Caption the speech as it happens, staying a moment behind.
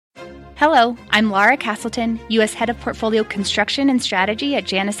Hello, I'm Laura Castleton, U.S. Head of Portfolio Construction and Strategy at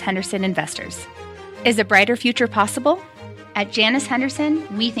Janus Henderson Investors. Is a brighter future possible? At Janus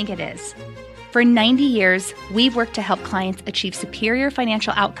Henderson, we think it is. For 90 years, we've worked to help clients achieve superior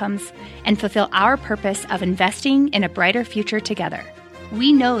financial outcomes and fulfill our purpose of investing in a brighter future together.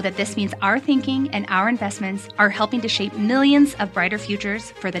 We know that this means our thinking and our investments are helping to shape millions of brighter futures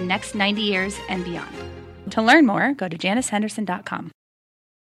for the next 90 years and beyond. To learn more, go to janushenderson.com.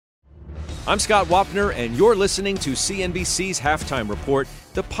 I'm Scott Wapner, and you're listening to CNBC's Halftime Report,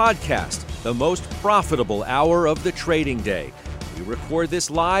 the podcast, the most profitable hour of the trading day. We record this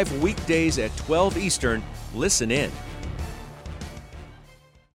live weekdays at 12 Eastern. Listen in.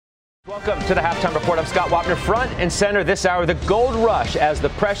 Welcome to the Halftime Report. I'm Scott Wapner. Front and center this hour, the gold rush as the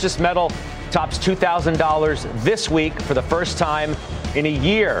precious metal tops $2,000 this week for the first time in a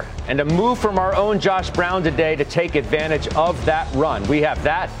year. And a move from our own Josh Brown today to take advantage of that run. We have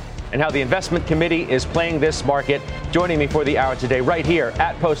that and how the investment committee is playing this market. Joining me for the hour today right here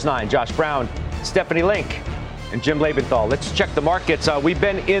at Post 9, Josh Brown, Stephanie Link, and Jim Lebenthal. Let's check the markets. We've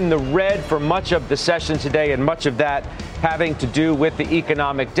been in the red for much of the session today, and much of that having to do with the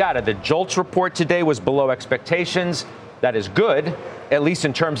economic data. The JOLTS report today was below expectations. That is good, at least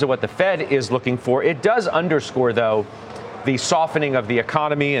in terms of what the Fed is looking for. It does underscore, though, the softening of the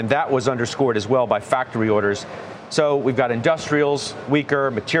economy, and that was underscored as well by factory orders. So we've got industrials,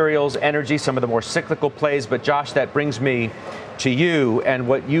 weaker, materials, energy, some of the more cyclical plays. But Josh, that brings me to you, and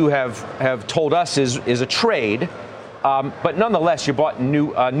what you have told us is a trade. But nonetheless, you bought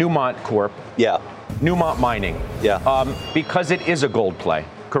Newmont Corp. Yeah. Newmont Mining. Yeah. Because it is a gold play,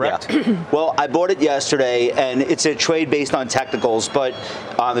 correct? Yeah. Well, I bought it yesterday, and it's a trade based on technicals. But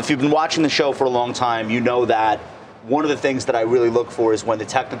if you've been watching the show for a long time, you know that one of the things that I really look for is when the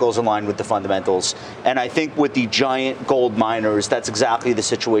technicals align with the fundamentals. And I think with the giant gold miners, that's exactly the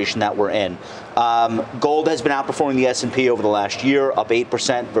situation that we're in. Gold has been outperforming the S&P over the last year, up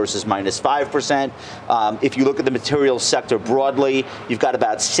 8% versus minus 5%. If you look at the materials sector broadly, you've got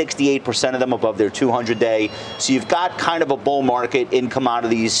about 68% of them above their 200-day. So you've got kind of a bull market in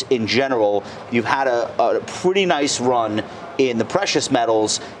commodities in general. You've had a pretty nice run in the precious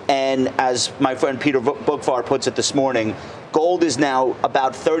metals, and as my friend Peter Bookvar puts it this morning, gold is now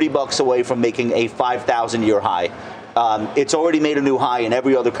about $30 away from making a 5,000-year high. It's already made a new high in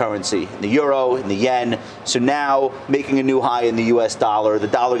every other currency, in the euro, in the yen. So now making a new high in the U.S. dollar, the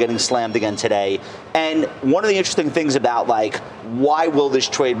dollar getting slammed again today. And one of the interesting things about, like, why will this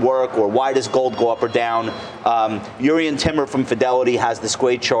trade work, or why does gold go up or down? Urian Timmer from Fidelity has this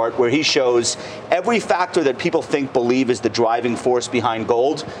great chart where he shows every factor that people believe is the driving force behind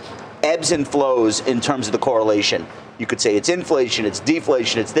gold ebbs and flows in terms of the correlation. You could say it's inflation, it's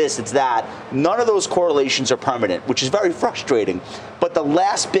deflation, it's this, it's that. None of those correlations are permanent, which is very frustrating. But the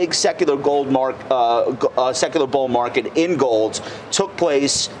last big secular bull market in gold took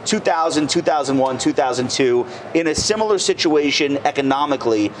place 2000, 2001, 2002 in a similar situation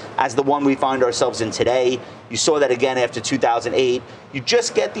economically as the one we find ourselves in today. You saw that again after 2008. You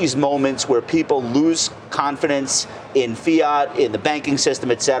just get these moments where people lose confidence in fiat, in the banking system,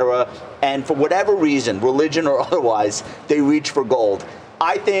 et cetera. And for whatever reason, religion or otherwise, they reach for gold.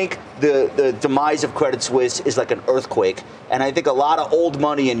 I think the demise of Credit Suisse is like an earthquake. And I think a lot of old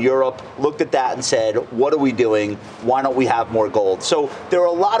money in Europe looked at that and said, what are we doing? Why don't we have more gold? So there are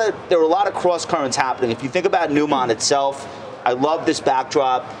a lot of cross currents happening. If you think about Newmont itself, I love this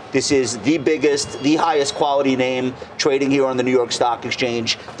backdrop. This is the biggest, the highest quality name trading here on the New York Stock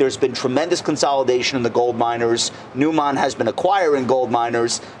Exchange. There's been tremendous consolidation in the gold miners. Newmont has been acquiring gold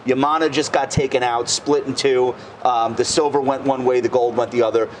miners. Yamana just got taken out, split in two. The silver went one way, the gold went the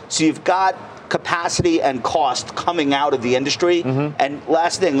other. So you've got capacity and cost coming out of the industry. Mm-hmm. And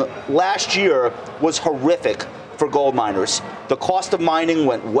last thing, last year was horrific for gold miners. The cost of mining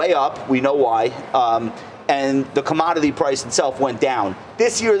went way up. We know why. And the commodity price itself went down.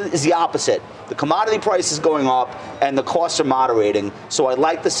 This year is the opposite. The commodity price is going up and the costs are moderating. So I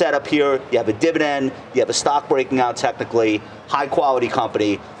like the setup here. You have a dividend, you have a stock breaking out technically, high quality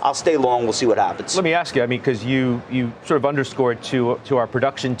company. I'll stay long, we'll see what happens. Let me ask you, because you sort of underscored to our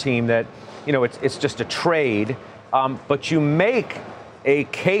production team that, it's just a trade, but you make a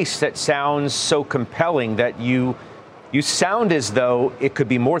case that sounds so compelling that you sound as though it could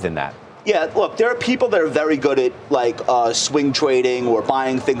be more than that. Yeah, look, there are people that are very good at swing trading or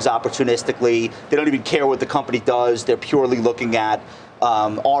buying things opportunistically. They don't even care what the company does. They're purely looking at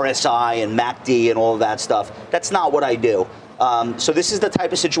RSI and MACD and all of that stuff. That's not what I do. So this is the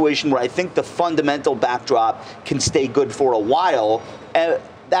type of situation where I think the fundamental backdrop can stay good for a while.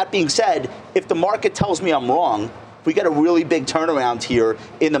 That being said, if the market tells me I'm wrong, If we get a really big turnaround here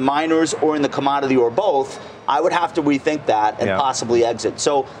in the miners or in the commodity or both, I would have to rethink that and possibly exit.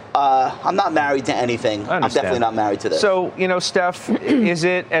 So I'm not married to anything. I'm definitely not married to this. So, Steph, is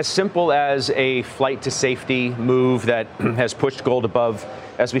it as simple as a flight to safety move that has pushed gold above,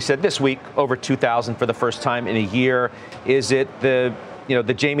 as we said this week, over 2,000 for the first time in a year? Is it the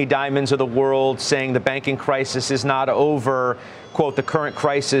Jamie Dimons of the world saying the banking crisis is not over? Quote, the current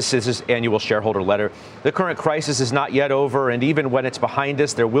crisis is his annual shareholder letter. The current crisis is not yet over, and even when it's behind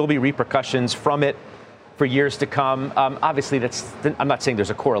us, there will be repercussions from it for years to come. Obviously, I'm not saying there's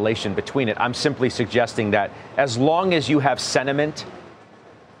a correlation between it. I'm simply suggesting that as long as you have sentiment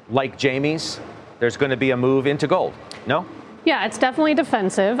like Jamie's, there's going to be a move into gold. No? Yeah, it's definitely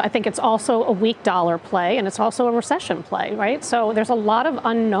defensive. I think it's also a weak dollar play, and it's also a recession play, right? So there's a lot of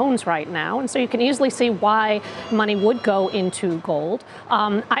unknowns right now, and so you can easily see why money would go into gold.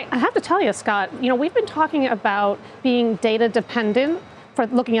 I have to tell you, Scott, we've been talking about being data dependent for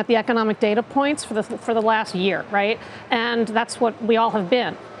looking at the economic data points for the last year, right? And that's what we all have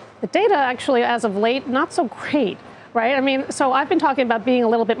been. The data actually, as of late, not so great. Right. I mean, so I've been talking about being a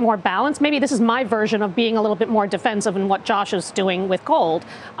little bit more balanced. Maybe this is my version of being a little bit more defensive in what Josh is doing with gold.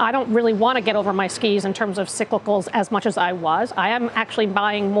 I don't really want to get over my skis in terms of cyclicals as much as I was. I am actually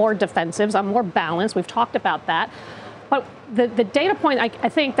buying more defensives. I'm more balanced. We've talked about that. But the data point I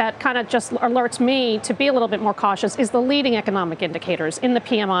think that kind of just alerts me to be a little bit more cautious is the leading economic indicators in the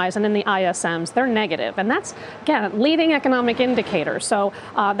PMIs and in the ISMs. They're negative. And that's, again, leading economic indicators. So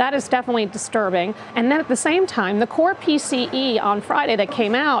that is definitely disturbing. And then at the same time, the core PCE on Friday that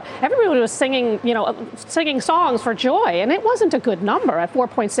came out, everybody was singing songs for joy. And it wasn't a good number at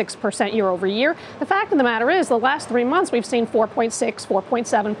 4.6% year over year. The fact of the matter is the last 3 months we've seen 4.6,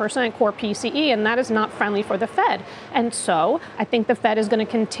 4.7% core PCE, and that is not friendly for the Fed. And so I think the Fed is going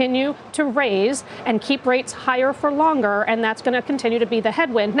to continue to raise and keep rates higher for longer, and that's going to continue to be the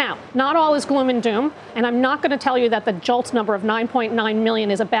headwind. Now, not all is gloom and doom, and I'm not going to tell you that the JOLTS number of 9.9 million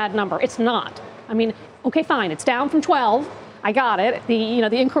is a bad number. It's not. I mean, okay, fine, it's down from 12. I got it. The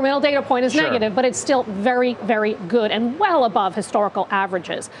incremental data point is negative, but it's still very, very good and well above historical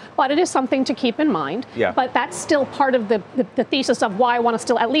averages. But it is something to keep in mind. Yeah. But that's still part of the thesis of why I want to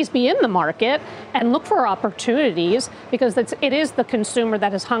still at least be in the market and look for opportunities, because it is the consumer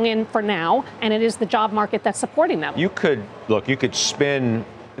that has hung in for now, and it is the job market that's supporting them. You could spin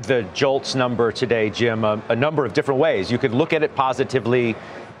the JOLTS number today, Jim, a number of different ways. You could look at it positively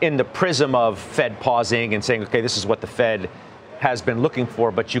in the prism of Fed pausing and saying, okay, this is what the Fed has been looking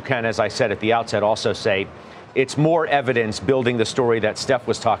for, but you can, as I said at the outset, also say it's more evidence building the story that Steph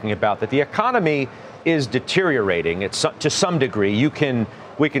was talking about, that the economy is deteriorating. It's to some degree.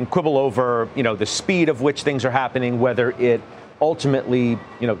 We can quibble over, the speed of which things are happening, whether it ultimately,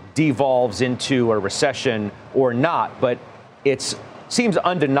 devolves into a recession or not, but it seems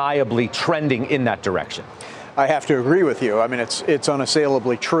undeniably trending in that direction. I have to agree with you. I mean, it's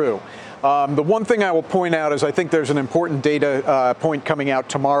unassailably true. The one thing I will point out is I think there's an important data point coming out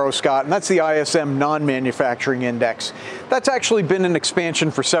tomorrow, Scott, and that's the ISM non-manufacturing index. That's actually been in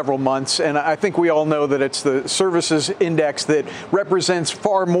expansion for several months, and I think we all know that it's the services index that represents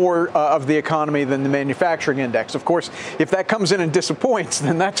far more of the economy than the manufacturing index. Of course, if that comes in and disappoints,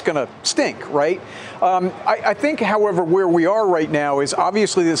 then that's going to stink, right? I think, however, where we are right now is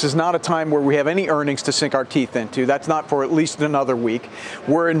obviously this is not a time where we have any earnings to sink our teeth into. That's not for at least another week.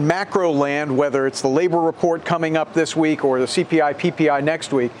 We're in macro land, whether it's the labor report coming up this week or the CPI, PPI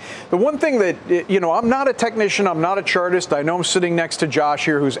next week. The one thing that, I'm not a technician, I'm not a chartist. I know I'm sitting next to Josh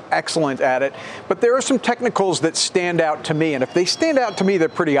here, who's excellent at it, but there are some technicals that stand out to me. And if they stand out to me, they're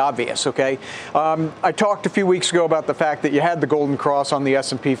pretty obvious, okay? I talked a few weeks ago about the fact that you had the golden cross on the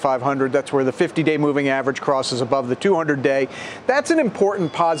S&P 500. That's where the 50-day moving average crosses above the 200-day. That's an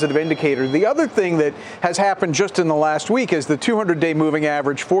important positive indicator. The other thing that has happened just in the last week is the 200-day moving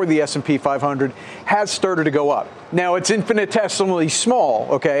average for the S&P 500 has started to go up. Now, it's infinitesimally small,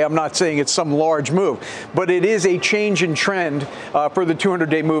 okay? I'm not saying it's some large move, but it is a change in trend for the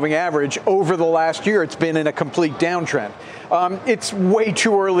 200-day moving average. Over the last year, it's been in a complete downtrend. It's way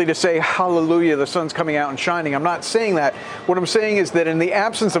too early to say, hallelujah, the sun's coming out and shining. I'm not saying that. What I'm saying is that in the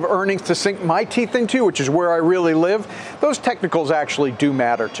absence of earnings to sink my teeth into, which is where I really live, those technicals actually do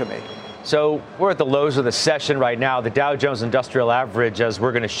matter to me. So we're at the lows of the session right now. The Dow Jones Industrial Average, as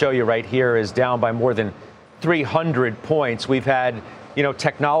we're going to show you right here, is down by more than 300 points. We've had,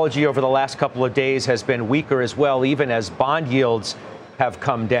 technology over the last couple of days has been weaker as well, even as bond yields have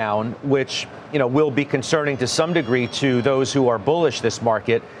come down, which, will be concerning to some degree to those who are bullish this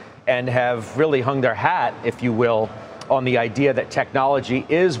market and have really hung their hat, if you will, on the idea that technology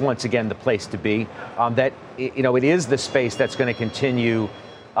is once again the place to be, that it is the space that's going to continue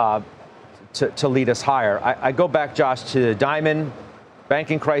to lead us higher. I go back, Josh, to Diamond,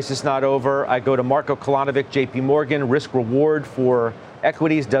 banking crisis not over. I go to Marko Kolanovic, JP Morgan, risk reward for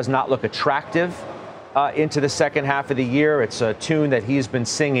equities does not look attractive into the second half of the year. It's a tune that he's been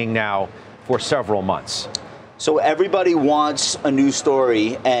singing now for several months. So everybody wants a new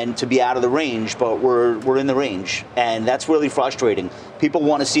story and to be out of the range, but we're in the range, and that's really frustrating. People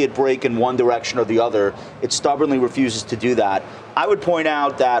want to see it break in one direction or the other. It stubbornly refuses to do that. I would point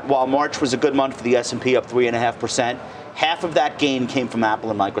out that while March was a good month for the S&P, up 3.5%, half of that gain came from Apple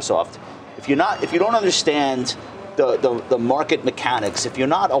and Microsoft. If you don't understand the market mechanics, if you're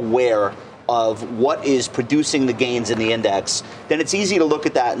not aware of what is producing the gains in the index, then it's easy to look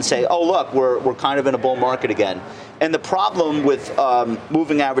at that and say, oh, look, we're kind of in a bull market again. And the problem with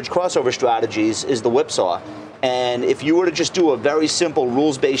moving average crossover strategies is the whipsaw. And if you were to just do a very simple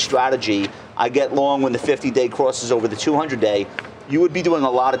rules-based strategy, I get long when the 50-day crosses over the 200-day, you would be doing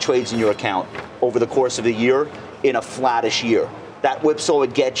a lot of trades in your account over the course of the year in a flattish year. That whipsaw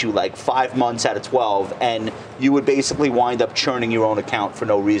would get you like 5 months out of 12, and you would basically wind up churning your own account for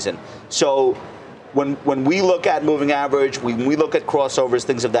no reason. So when we look at moving average, when we look at crossovers,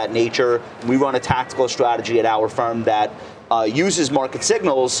 things of that nature, we run a tactical strategy at our firm that uses market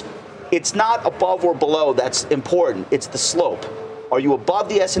signals. It's not above or below that's important. It's the slope. Are you above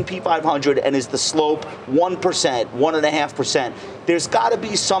the S&P 500, and is the slope 1%, 1.5%? There's got to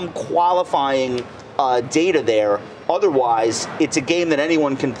be some qualifying data there. Otherwise, it's a game that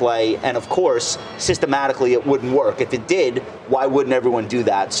anyone can play, and of course, systematically, it wouldn't work. If it did, why wouldn't everyone do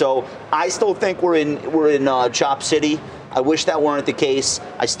that? So I still think we're in Chop City. I wish that weren't the case.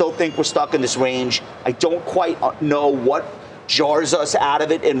 I still think we're stuck in this range. I don't quite know what jars us out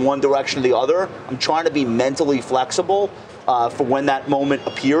of it in one direction or the other. I'm trying to be mentally flexible for when that moment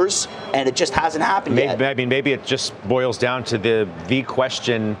appears, and it just hasn't happened yet. I mean, maybe it just boils down to the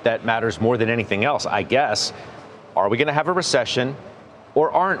question that matters more than anything else, I guess. Are we going to have a recession,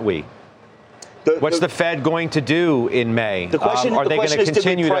 or aren't we? What's the Fed going to do in May? Are they going to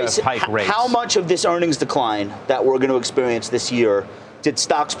continue to hike rates? How much of this earnings decline that we're going to experience this year did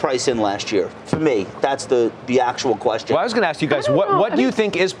stocks price in last year? For me, that's the actual question. Well, I was going to ask you guys, what do you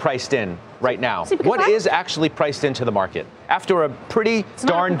think is priced in right now? What is actually priced into the market after a pretty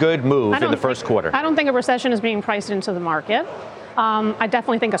darn good move in the first quarter? I don't think a recession is being priced into the market. I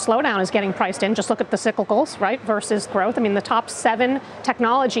definitely think a slowdown is getting priced in. Just look at the cyclicals, right, versus growth. I mean, the top 7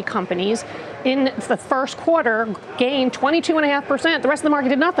 technology companies in the first quarter gained 22.5%. The rest of the market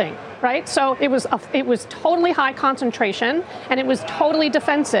did nothing, right? So it was totally high concentration, and it was totally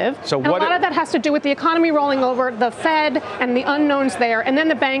defensive. So and a lot of that has to do with the economy rolling over, the Fed and the unknowns there, and then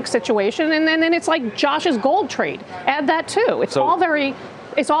the bank situation, and then it's like Josh's gold trade. Add that too.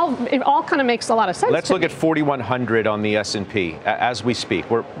 It all kind of makes a lot of sense. Let's look at 4,100 on the S&P as we speak.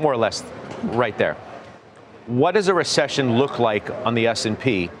 We're more or less right there. What does a recession look like on the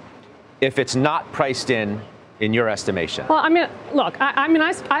S&P if it's not priced in your estimation? Well, I mean, look,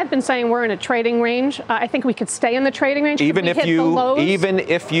 I've been saying we're in a trading range. I think we could stay in the trading range. Even if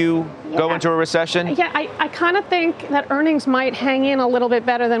you go into a recession? Yeah, I kind of think that earnings might hang in a little bit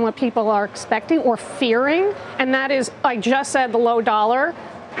better than what people are expecting or fearing. And that is, I just said, the low dollar.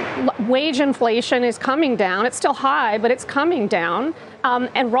 Wage inflation is coming down. It's still high, but it's coming down.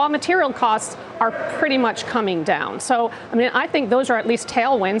 And raw material costs are pretty much coming down. So, I mean, I think those are at least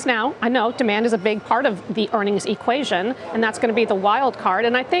tailwinds. Now, I know demand is a big part of the earnings equation, and that's going to be the wild card.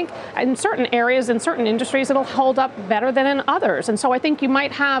 And I think in certain areas, in certain industries, it'll hold up better than in others. And so I think you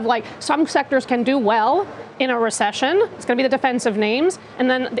might have, like, some sectors can do well in a recession. It's going to be the defensive names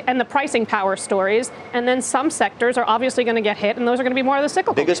and the pricing power stories. And then some sectors are obviously going to get hit, and those are going to be more of the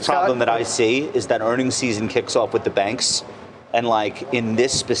cyclical. The biggest problem that I see is that earnings season kicks off with the banks. And like in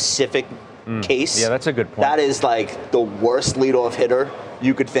this specific case, yeah, that's a good point. That is like the worst leadoff hitter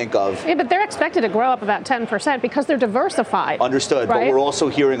you could think of. Yeah, but they're expected to grow up about 10% because they're diversified. Understood, right? But we're also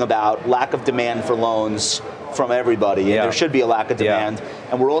hearing about lack of demand for loans from everybody. Yeah. And there should be a lack of demand.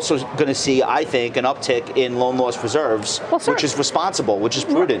 Yeah. And we're also going to see, I think, an uptick in loan loss reserves, which is responsible, which is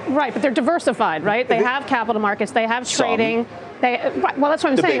prudent. Right, but they're diversified, right? They have capital well, that's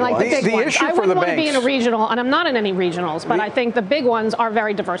what I'm saying. Like the big ones. I wouldn't want to be in a regional, and I'm not in any regionals, but I think the big ones are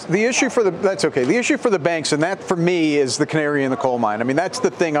very diversified. The issue that's okay. The issue for the banks, and that for me is the canary in the coal mine. I mean, that's the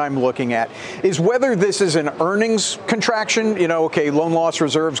thing I'm looking at, is whether this is an earnings contraction. You know, okay, loan loss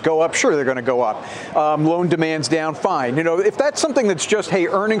reserves go up. Sure, they're going to go up. Loan demand's down. Fine. You know, if that's something that's just, hey,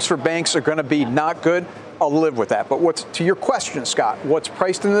 earnings for banks are going to be not good, I'll live with that. But what's, to your question, Scott, what's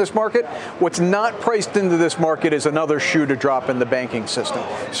priced into this market? What's not priced into this market is another shoe to drop in the banking system.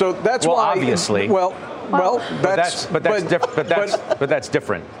 So that's why. Obviously. But that's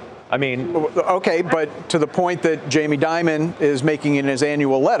different. I mean, okay, but to the point that Jamie Dimon is making in his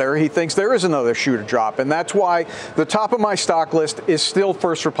annual letter, he thinks there is another shoe to drop, and that's why the top of my stock list is still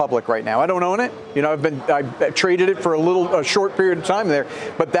First Republic right now. I don't own it. You know, I traded it for a short period of time there,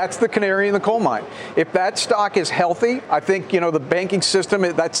 but that's the canary in the coal mine. If that stock is healthy, I think, you know, the banking system,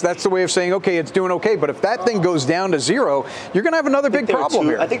 that's the way of saying, okay, it's doing okay. But if that thing goes down to zero, you're going to have another big problem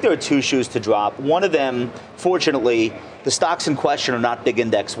here. I think there are two shoes to drop. One of them, fortunately, the stocks in question are not big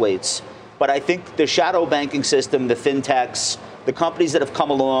index weights. But I think the shadow banking system, the fintechs, the companies that have come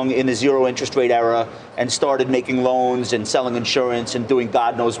along in the zero interest rate era and started making loans and selling insurance and doing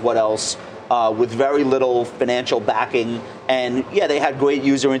God knows what else with very little financial backing. And yeah, they had great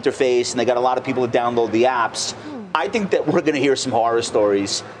user interface and they got a lot of people to download the apps. I think that we're going to hear some horror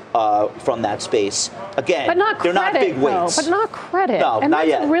stories from that space. Again, but not they're credit, not big weights. But not credit. No, and not that's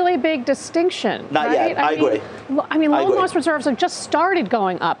yet. a really big distinction. Not right? yet. I agree. I mean, loan loss reserves have just started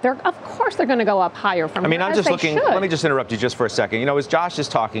going up. Of course they're going to go up higher from here. I'm just looking. Let me just interrupt you just for a second. You know, as Josh is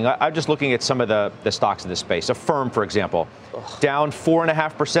talking, I'm just looking at some of the stocks in this space. Affirm, for example, down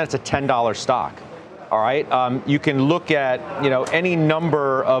 4.5%. It's a $10 stock. All right. You can look at, you know, any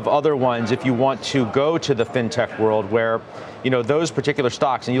number of other ones if you want to go to the fintech world where, you know, those particular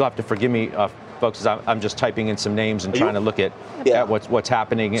stocks, and you'll have to forgive me, folks, as I'm just typing in some names and trying to look at what's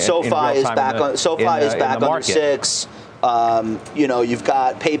happening. SoFi in real time SoFi is back under 6. You know, you've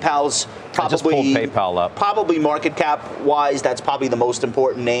got PayPal's probably, I just pulled PayPal up. Probably market cap wise, that's probably the most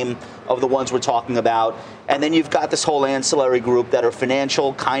important name of the ones we're talking about. And then you've got this whole ancillary group that are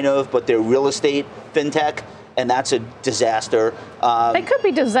financial, kind of, but they're real estate, fintech, and that's a disaster. They could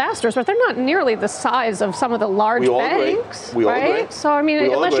be disasters, but they're not nearly the size of some of the large banks, right? So, I mean,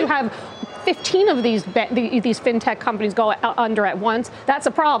 unless you have 15 of these fintech companies go under at once, that's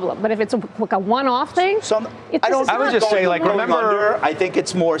a problem. But if it's a one-off thing, I would just say, like, remember, I think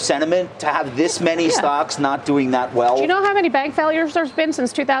it's more sentiment to have this many stocks not doing that well. Do you know how many bank failures there's been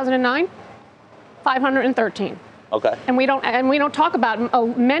since 2009? 513. Okay. And we don't talk about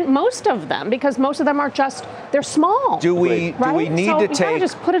most of them because most of them are they're small. Do we need to take?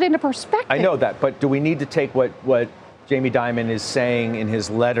 Just put it into perspective. I know that, but do we need to take what Jamie Dimon is saying in his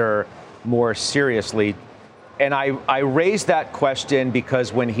letter more seriously? And I raised that question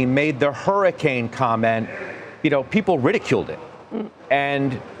because when he made the hurricane comment, you know, people ridiculed it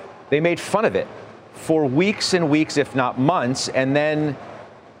and they made fun of it for weeks and weeks, if not months, and then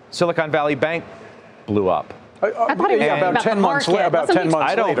Silicon Valley Bank blew up. About 10 months later.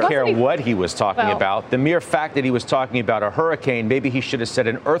 I don't care what he was talking about. The mere fact that he was talking about a hurricane, maybe he should have said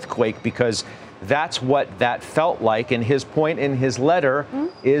an earthquake, because that's what that felt like. And his point in his letter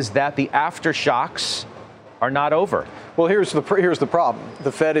is that the aftershocks are not over. Well, here's the problem.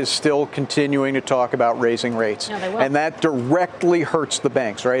 The Fed is still continuing to talk about raising rates. Yeah, they will. And that directly hurts the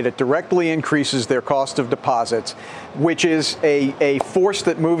banks, right? It directly increases their cost of deposits, which is a force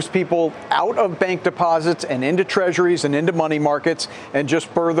that moves people out of bank deposits and into treasuries and into money markets, and just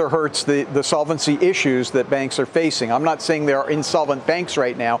further hurts the solvency issues that banks are facing. I'm not saying there are insolvent banks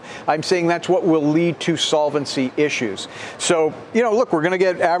right now. I'm saying that's what will lead to solvency issues. So, you know, look, we're going to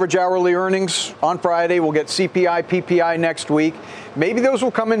get average hourly earnings on Friday. We'll get CPI, PPI next week. Maybe those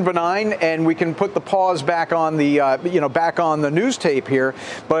will come in benign, and we can put the pause back on the back on the news tape here.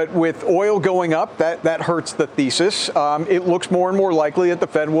 But with oil going up, that hurts the thesis. It looks more and more likely that the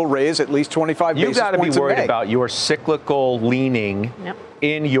Fed will raise at least 25 basis points. You've got to be worried about your cyclical leaning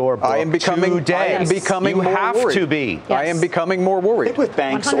in your book. I am becoming you more have worried. to be. Yes. I am becoming more worried. I think with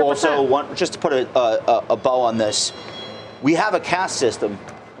banks 100%. also, just to put a bow on this, we have a caste system.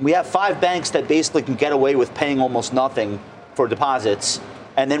 We have 5 banks that basically can get away with paying almost nothing for deposits.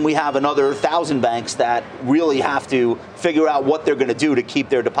 And then we have another 1,000 banks that really have to figure out what they're going to do to keep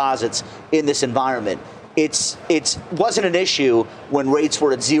their deposits in this environment. It wasn't an issue when rates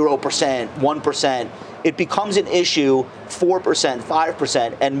were at 0%, 1%. It becomes an issue 4%,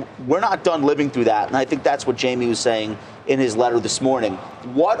 5%, and we're not done living through that. And I think that's what Jamie was saying in his letter this morning.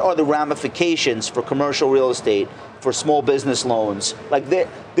 What are the ramifications for commercial real estate, for small business loans? Like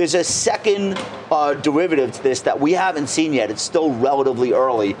there's a second derivative to this that we haven't seen yet. It's still relatively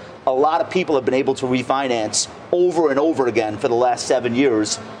early. A lot of people have been able to refinance over and over again for the last 7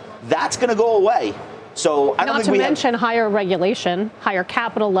 years. That's going to go away. So I don't Not think to mention higher regulation, higher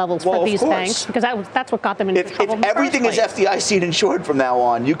capital levels for these banks, because that's what got them into trouble. If everything is FDIC insured from now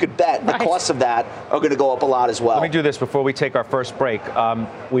on, you could bet the costs of that are going to go up a lot as well. Let me do this before we take our first break.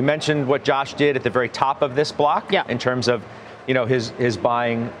 We mentioned what Josh did at the very top of this block in terms of, his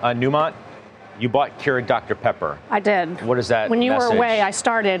buying Newmont. You bought Keurig Dr. Pepper. I did. What is that? When you message? were away, I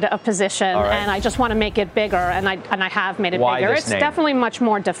started a position, and I just want to make it bigger, and I have made it bigger. It's definitely much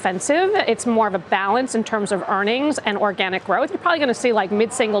more defensive. It's more of a balance in terms of earnings and organic growth. You're probably going to see like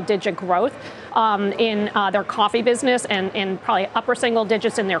mid-single-digit growth in their coffee business and probably upper single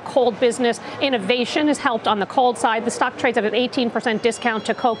digits in their cold business. Innovation has helped on the cold side. The stock trades at an 18% discount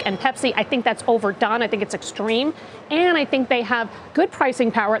to Coke and Pepsi. I think that's overdone. I think it's extreme. And I think they have good pricing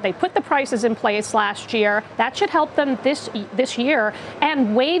power. They put the prices in place last year. That should help them this year.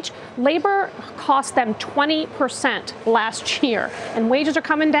 And labor cost them 20% last year. And wages are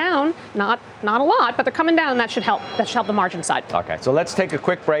coming down, not a lot, but they're coming down, and that should help. That should help the margin side. Okay, so let's take a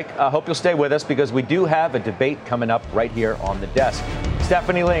quick break. I hope you'll stay with us because we do have a debate coming up right here on the desk.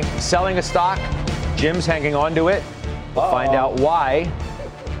 Stephanie Link selling a stock. Jim's hanging on to it. We'll find out why.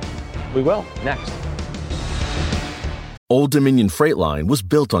 We will next. Old Dominion Freight Line was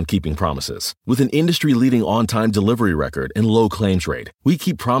built on keeping promises. With an industry-leading on-time delivery record and low claims rate, we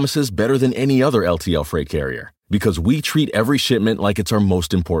keep promises better than any other LTL freight carrier because we treat every shipment like it's our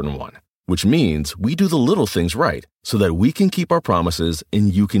most important one, which means we do the little things right so that we can keep our promises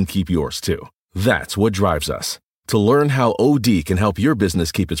and you can keep yours too. That's what drives us. To learn how OD can help your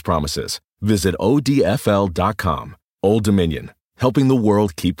business keep its promises, visit odfl.com. Old Dominion, helping the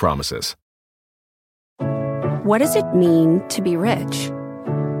world keep promises. What does it mean to be rich?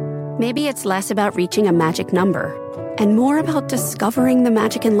 Maybe it's less about reaching a magic number and more about discovering the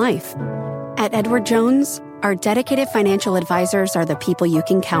magic in life. At Edward Jones, our dedicated financial advisors are the people you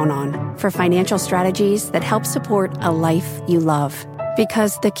can count on for financial strategies that help support a life you love.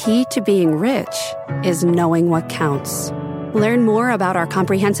 Because the key to being rich is knowing what counts. Learn more about our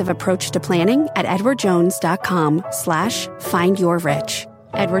comprehensive approach to planning at edwardjones.com/findyourrich.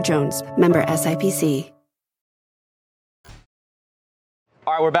 Edward Jones, member SIPC.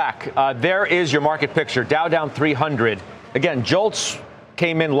 All right, we're back. There is your market picture. Dow down 300. Again, jolts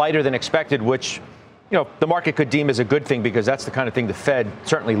came in lighter than expected, which, the market could deem as a good thing because that's the kind of thing the Fed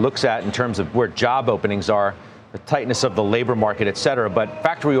certainly looks at in terms of where job openings are, the tightness of the labor market, et cetera. But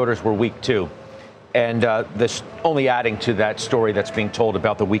factory orders were weak, too. And this only adding to that story that's being told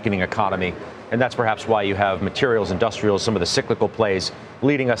about the weakening economy. And that's perhaps why you have materials, industrials, some of the cyclical plays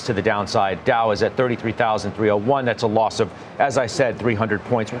leading us to the downside. Dow is at 33,301. That's a loss of, as I said, 300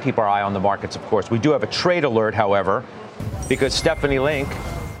 points. We'll keep our eye on the markets, of course. We do have a trade alert, however, because Stephanie Link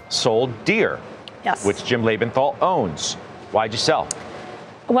sold Deere, which Jim Lebenthal owns. Why'd you sell?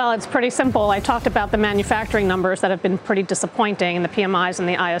 Well, it's pretty simple. I talked about the manufacturing numbers that have been pretty disappointing, and the PMIs and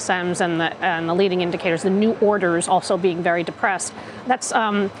the ISMs and the leading indicators, the new orders also being very depressed. That's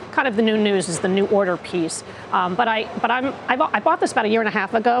kind of the new news, is the new order piece. But I bought this about a year and a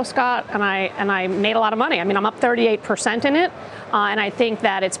half ago, Scott, and I made a lot of money. I mean, I'm up 38% in it, and I think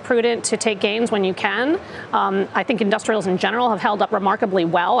that it's prudent to take gains when you can. I think industrials in general have held up remarkably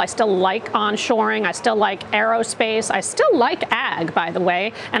well. I still like onshoring. I still like aerospace. I still like ag, by the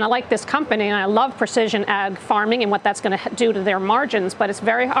way. And I like this company, and I love precision ag farming and what that's going to do to their margins. But it's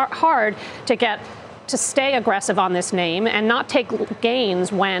very hard to stay aggressive on this name and not take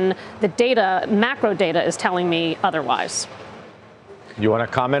gains when the data, macro data, is telling me otherwise. You want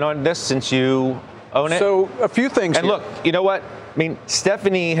to comment on this since you own it? So a few things. And look, you know what? I mean,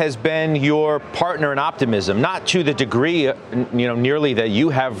 Stephanie has been your partner in optimism, not to the degree, nearly that you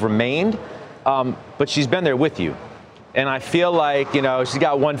have remained, but she's been there with you. And I feel like, she's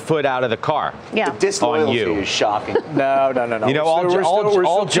got one foot out of the car. Yeah. The disloyalty is shocking. No.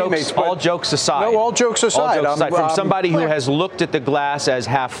 All jokes aside. No, all jokes aside. From somebody who has looked at the glass as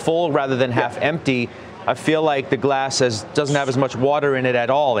half full rather than half empty, I feel like the glass doesn't have as much water in it at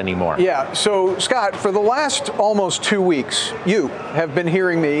all anymore. Yeah. So, Scott, for the last almost 2 weeks, you have been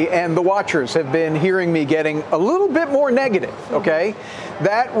hearing me, and the watchers have been hearing me getting a little bit more negative, okay?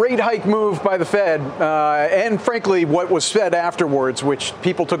 That rate hike move by the Fed, and frankly, what was said afterwards, which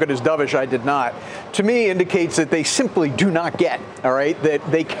people took it as dovish, I did not, to me indicates that they simply do not get, all right, that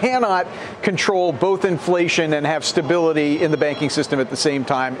they cannot control both inflation and have stability in the banking system at the same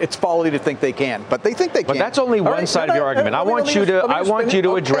time. It's folly to think they can, but they think they can. But that's only one side of your argument. I want you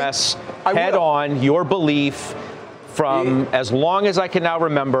to address head on your belief from as long as I can now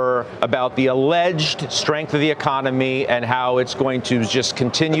remember about the alleged strength of the economy and how it's going to just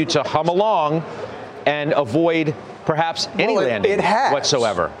continue to hum along and avoid perhaps any landing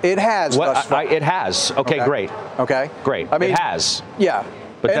whatsoever. It has. It has. Okay, great. Okay. Great. I mean, it has. Yeah.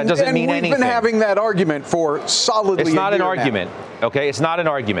 But that doesn't mean anything. We've been having that argument for solidly. It's not a an year argument. Now. Okay, it's not an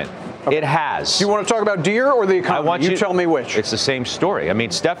argument. Okay. It has. Do you want to talk about Deere or the economy? You tell me which. It's the same story. I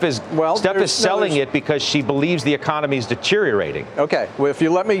mean, Steph is selling it because she believes the economy is deteriorating. Okay. Well, if you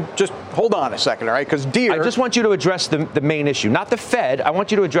let me just hold on a second, all right? Because Deere. I just want you to address the main issue, not the Fed. I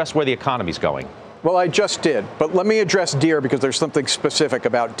want you to address where the economy's going. Well, I just did, but let me address Deere because there's something specific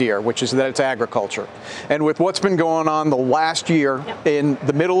about Deere, which is that it's agriculture. And with what's been going on the last year in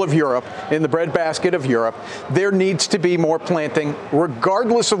the middle of Europe, in the breadbasket of Europe, there needs to be more planting,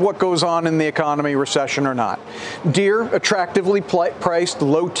 regardless of what goes on in the economy, recession or not. Deere, attractively priced,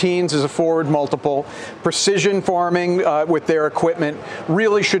 low teens as a forward multiple, precision farming with their equipment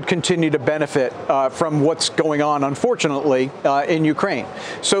really should continue to benefit from what's going on, unfortunately, in Ukraine.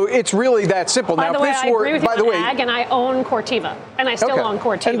 So it's really that simple. By the way, I agree with you on ag, and I own Corteva, and I still own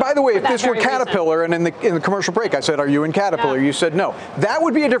Corteva. And by the way, if this were Caterpillar, and in the commercial break I said, are you in Caterpillar? You said no. That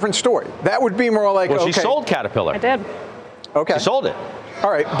would be a different story. That would be more like, well, she sold Caterpillar. I did. Okay. She sold it. All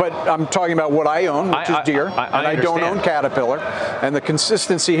right, but I'm talking about what I own, which is Deere, and I don't own Caterpillar. And the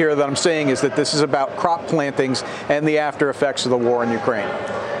consistency here that I'm saying is that this is about crop plantings and the after effects of the war in Ukraine.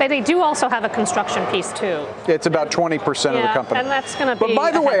 But they do also have a construction piece, too. It's about 20% of the company. And that's going to be. But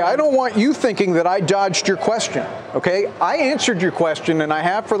by the way, I don't want you thinking that I dodged your question, okay? I answered your question, and I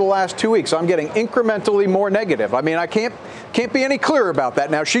have for the last 2 weeks. I'm getting incrementally more negative. I mean, I can't be any clearer about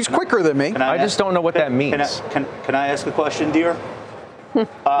that. Now, she's quicker than me. I just don't know what that means. Can I ask a question, Deere?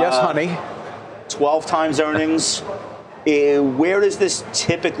 Yes, honey. 12 times earnings. Where does this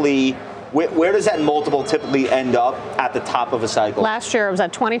typically? Where does that multiple typically end up at the top of a cycle? Last year it was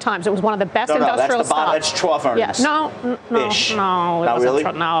at 20 times. It was one of the best industrial stocks. That's trough earnings. Yes. No. Not really?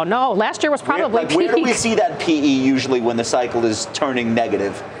 No. Last year was probably peak. Where do we see that PE usually when the cycle is turning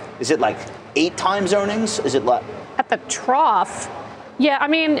negative? Is it like 8 times earnings? Is it like at the trough? Yeah, I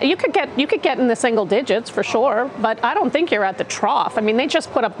mean, you could get in the single digits for sure, but I don't think you're at the trough. I mean, they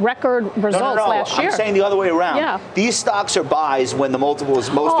just put up record results last year. I'm saying the other way around. Yeah. These stocks are buys when the multiple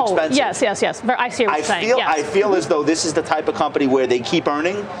is most expensive. Yes. I see what you're saying. I feel as though this is the type of company where they keep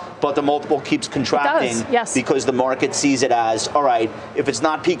earning, but the multiple keeps contracting because the market sees it as, all right, if it's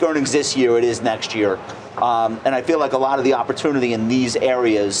not peak earnings this year, it is next year. And I feel like a lot of the opportunity in these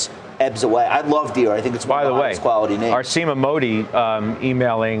areas ebbs away. I love Deere. I think it's one of the highest quality names. Our Seema Modi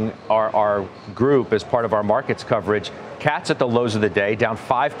emailing our group as part of our markets coverage. Cats at the lows of the day, down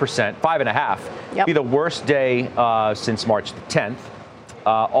 5%, 5.5%. Yep. Be the worst day since March the 10th.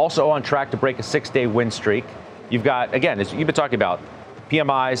 Also on track to break a 6-day win streak. You've got, again, as you've been talking about,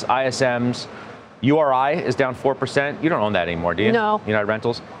 PMIs, ISMs. URI is down 4%. You don't own that anymore, do you? No. United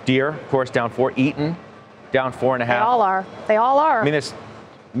Rentals. Deere, of course, down 4%. Eaton, down 4.5%. They all are. I mean, this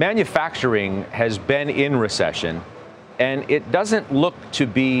manufacturing has been in recession, and it doesn't look to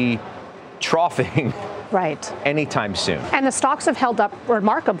be troughing anytime soon. And the stocks have held up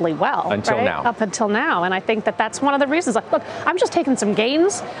remarkably well. Up until now. And I think that's one of the reasons. Look, I'm just taking some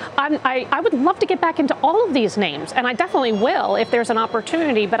gains. I would love to get back into all of these names, and I definitely will if there's an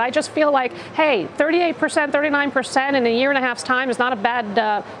opportunity. But I just feel like, hey, 38%, 39% in a year and a half's time is not a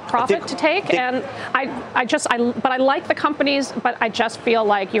bad profit to take. And I like the companies, but I just feel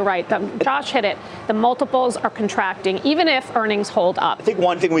like you're right. Josh hit it. The multiples are contracting, even if earnings hold up. I think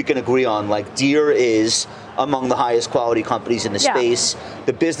one thing we can agree on, like Deere is among the highest quality companies in the space.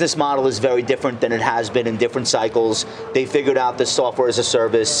 The business model is very different than it has been in different cycles. They figured out the software as a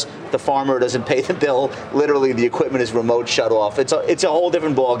service. The farmer doesn't pay the bill. Literally, the equipment is remote shut off. It's a whole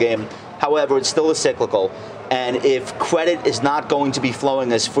different ballgame. However, it's still a cyclical. And if credit is not going to be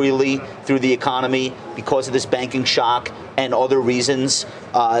flowing as freely through the economy because of this banking shock and other reasons,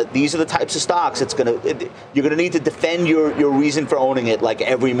 these are the types of stocks you're gonna need to defend your reason for owning it like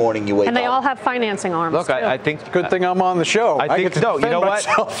every morning you wake up. And they all have financing arms. Look, I think good thing I'm on the show. I think you know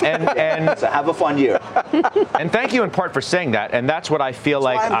myself. what? And so have a fun year. And thank you in part for saying that. And that's what I feel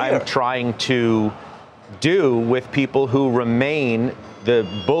like I'm trying to do with people who remain the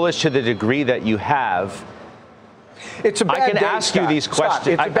bullish to the degree that you have. It's a bad day, I can ask you these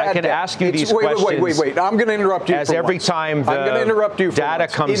questions. I can ask you these questions. Wait. I'm going to interrupt you. As every time the data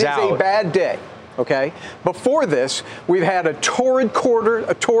comes out. It is a bad day. Okay. Before this, we've had a torrid quarter,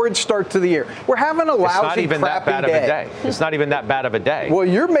 a torrid start to the year. We're having a lousy, crappy day. It's not even that bad of a day. Well,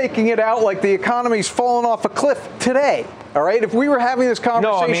 you're making it out like the economy's fallen off a cliff today. All right. If we were having this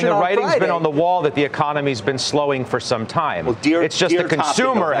conversation on Friday, the writing's been on the wall that the economy's been slowing for some time. Well, it's just the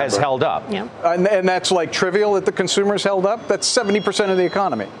consumer has held up. Yeah. And that's like trivial that the consumer's held up. That's 70% of the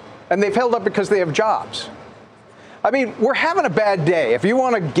economy, and they've held up because they have jobs. I mean, we're having a bad day. If you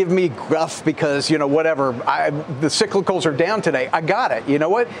want to give me guff because, whatever, the cyclicals are down today, I got it. You know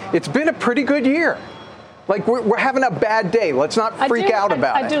what? It's been a pretty good year. Like, we're having a bad day. Let's not freak out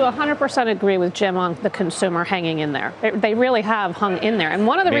about it. I do 100% agree with Jim on the consumer hanging in there. They really have hung in there. And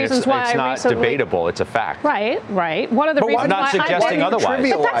one of the reasons why it's not debatable. It's a fact. Right. One of the reasons I'm not suggesting otherwise.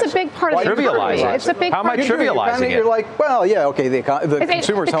 But that's a big part of the economy. It's a big How am I trivializing it? You're like, well, yeah, okay, the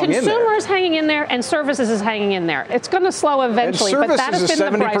consumer's hung in there. The consumer is hanging in there, and services is hanging in there. It's going to slow eventually, but that has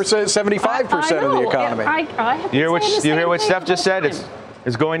been the price. 75% of the economy. You hear what Steph just said?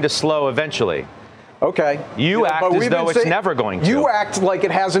 It's going to slow eventually. Okay. You act as though it's never going to. You act like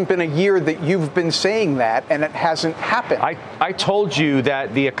it hasn't been a year that you've been saying that, and it hasn't happened. I told you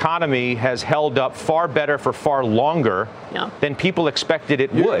that the economy has held up far better for far longer than people expected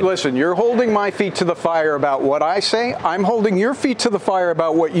it would. Listen, you're holding my feet to the fire about what I say. I'm holding your feet to the fire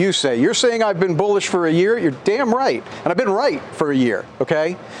about what you say. You're saying I've been bullish for a year. You're damn right. And I've been right for a year,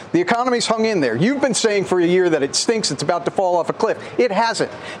 okay? The economy's hung in there. You've been saying for a year that it stinks, it's about to fall off a cliff. It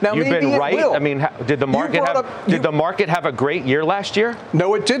hasn't. Now, You've maybe been right? It will. I mean, did the market have a great year last year?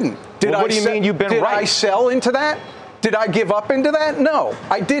 No, it didn't. What do you mean you've been right? Did I sell into that? Did I give up into that? No,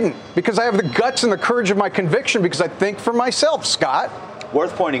 I didn't, because I have the guts and the courage of my conviction, because I think for myself, Scott.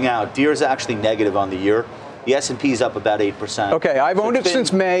 Worth pointing out, Deere is actually negative on the year. The S&P is up about 8%. Okay, I've owned it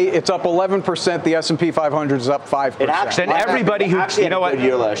since May. It's up 11%. The S&P 500 is up 5%. And everybody who, actually had a good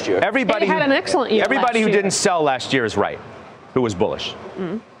year last year. Everybody had an excellent year. Everybody who didn't sell last year is right. Who was bullish,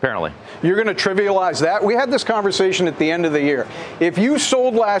 apparently. You're going to trivialize that? We had this conversation at the end of the year. If you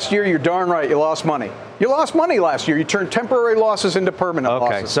sold last year, you're darn right, you lost money. You lost money last year. You turned temporary losses into permanent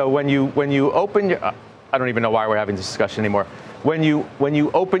losses. Okay, so when you open your, I don't even know why we're having this discussion anymore. When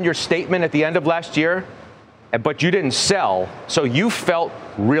you open your statement at the end of last year, but you didn't sell, so you felt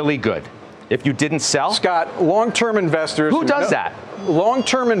really good. If you didn't sell? Scott, long-term investors. Who does that?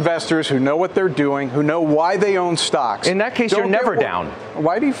 Long-term investors who know what they're doing, who know why they own stocks. In that case, you're never down.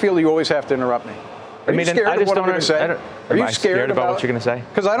 Why do you feel you always have to interrupt me? Are you scared of what I'm going to say? Are you scared about what you're going to say?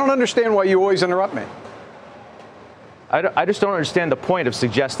 Because I don't understand why you always interrupt me. I just don't understand the point of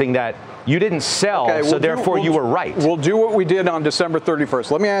suggesting that you didn't sell, so therefore you were right. We'll do what we did on December 31st.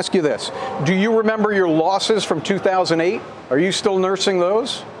 Let me ask you this. Do you remember your losses from 2008? Are you still nursing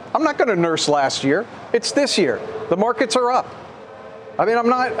those? I'm not going to nurse last year. It's this year. The markets are up. I mean,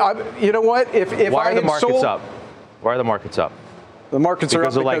 you know what? Why are the markets up? Why are the markets up? The markets are up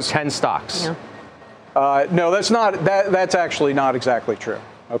because of like 10 stocks. Yeah. No, that's actually not exactly true.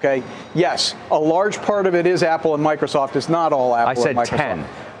 Okay. Yes, a large part of it is Apple and Microsoft. It's not all Apple and Microsoft. I said 10.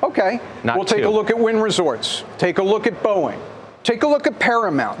 Okay. We'll take a look at Wynn Resorts. Take a look at Boeing. Take a look at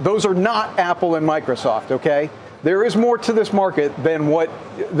Paramount. Those are not Apple and Microsoft. Okay. There is more to this market than what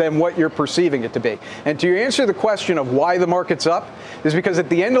you're perceiving it to be. And to answer the question of why the market's up is because at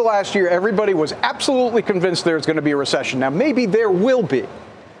the end of last year, everybody was absolutely convinced there's going to be a recession. Now, maybe there will be,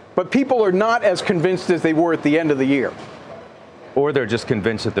 but people are not as convinced as they were at the end of the year. Or they're just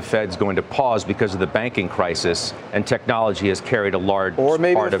convinced that the Fed's going to pause because of the banking crisis, and technology has carried a large part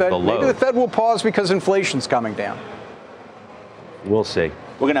of the load. Maybe the Fed will pause because inflation's coming down. We'll see.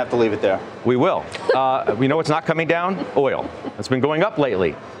 We're going to have to leave it there. We will. We know what's not coming down? Oil. It's been going up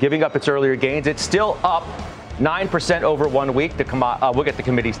lately, giving up its earlier gains. It's still up 9% over 1 week. We'll get the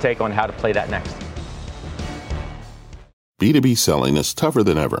committee's take on how to play that next. B2B selling is tougher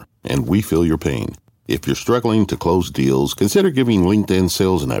than ever, and we feel your pain. If you're struggling to close deals, consider giving LinkedIn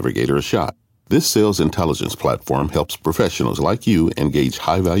Sales Navigator a shot. This sales intelligence platform helps professionals like you engage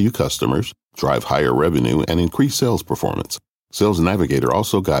high-value customers, drive higher revenue, and increase sales performance. Sales Navigator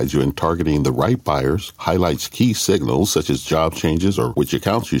also guides you in targeting the right buyers, highlights key signals such as job changes or which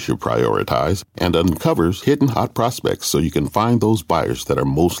accounts you should prioritize, and uncovers hidden hot prospects so you can find those buyers that are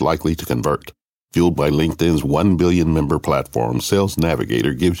most likely to convert. Fueled by LinkedIn's 1 billion member platform, Sales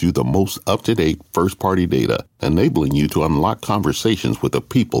Navigator gives you the most up-to-date first-party data, enabling you to unlock conversations with the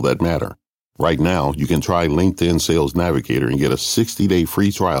people that matter. Right now, you can try LinkedIn Sales Navigator and get a 60-day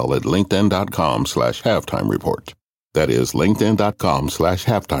free trial at linkedin.com/halftime report. That is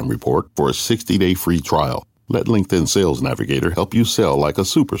linkedin.com/halftime report for a 60-day free trial. Let LinkedIn Sales Navigator help you sell like a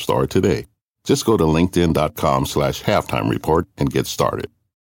superstar today. Just go to linkedin.com/halftime report and get started.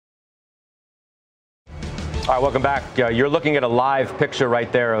 All right, welcome back. You're looking at a live picture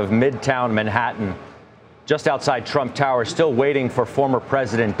right there of Midtown Manhattan, just outside Trump Tower, still waiting for former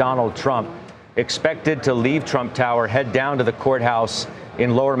President Donald Trump, expected to leave Trump Tower, head down to the courthouse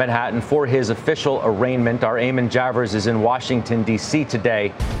in Lower Manhattan for his official arraignment. Our Eamon Javers is in Washington, D.C.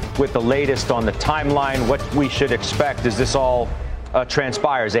 today with the latest on the timeline, what we should expect as this all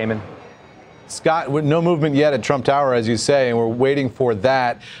transpires. Eamon. Scott, no movement yet at Trump Tower, as you say, and we're waiting for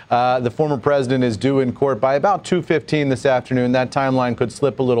that. The former president is due in court by about 2:15 this afternoon. That timeline could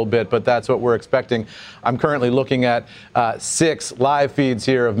slip a little bit, but that's what we're expecting. I'm currently looking at 6 live feeds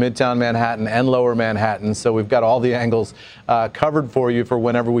here of Midtown Manhattan and Lower Manhattan, so we've got all the angles covered for you for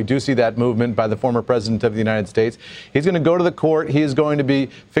whenever we do see that movement by the former president of the United States. He's going to go to the court. He is going to be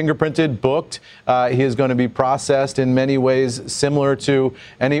fingerprinted, booked. He is going to be processed in many ways similar to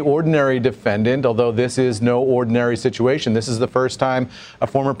any ordinary defendant, although this is no ordinary situation. This is the first time a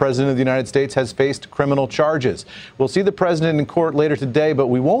former president of the United States has faced criminal charges. We'll see the president in court later today, but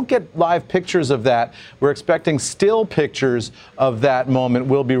we won't get live pictures of that. We're expecting still pictures of that moment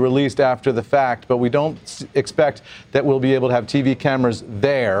will be released after the fact, but we don't expect that we'll be able to have TV cameras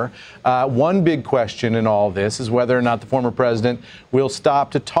there. One big question in all this is whether or not the former president will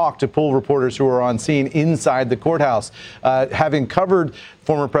stop to talk to pool reporters who are on scene inside the courthouse. Having covered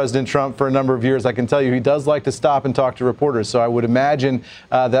former President Trump for a number of years, I can tell you he does like to stop and talk to reporters. So I would imagine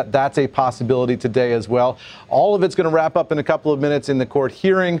that that's a possibility today as well. All of it's going to wrap up in a couple of minutes in the court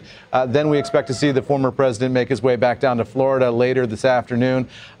hearing. Then we expect to see the former president make his way back down to Florida later this afternoon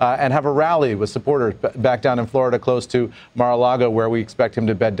and have a rally with supporters back down in Florida close to Mar-a-Lago, where we expect him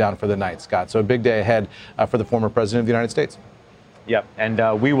to bed down for the night, Scott. So a big day ahead for the former president of the United States. Yep,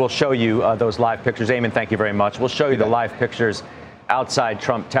 and we will show you those live pictures. Eamon, thank you very much. We'll show you the live pictures outside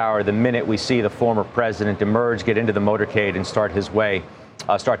Trump Tower the minute we see the former president emerge, get into the motorcade, and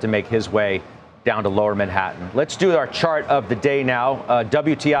start to make his way down to Lower Manhattan. Let's do our chart of the day now.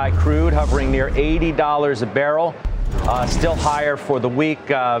 WTI crude hovering near $80 a barrel, still higher for the week.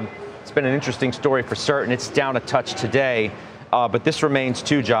 It's been an interesting story for certain. It's down a touch today. But this remains,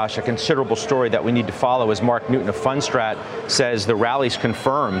 too, Josh, a considerable story that we need to follow, as Mark Newton of Fundstrat says the rally's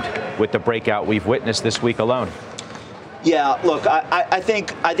confirmed with the breakout we've witnessed this week alone. Yeah, look, I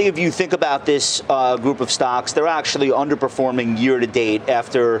think if you think about this group of stocks, they're actually underperforming year to date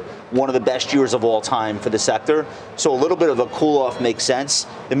after one of the best years of all time for the sector. So a little bit of a cool off makes sense.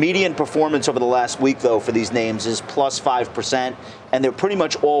 The median performance over the last week, though, for these names is plus 5%, and they're pretty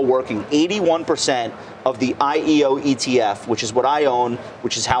much all working. 81% of the IEO ETF, which is what I own,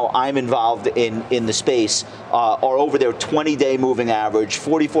 which is how I'm involved in the space, are over their 20-day moving average,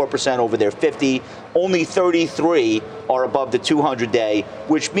 44% over their 50, only 33 are above the 200-day,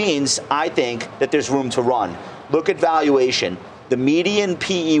 which means I think that there's room to run. Look at valuation. The median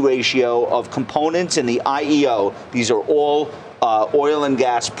PE ratio of components in the IEO, these are all oil and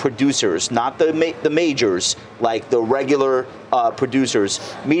gas producers, not the majors, like the regular producers.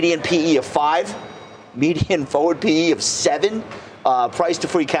 Median PE of 5, median forward PE of 7, price to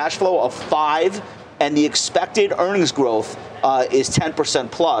free cash flow of 5, and the expected earnings growth is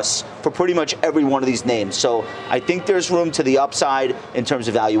 10% plus for pretty much every one of these names. So I think there's room to the upside in terms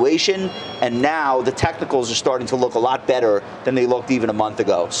of valuation, and now the technicals are starting to look a lot better than they looked even a month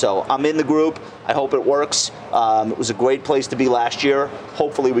ago. So I'm in the group. I hope it works. It was a great place to be last year.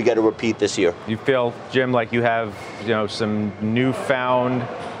 Hopefully we get a repeat this year. You feel, Jim, like you have, some newfound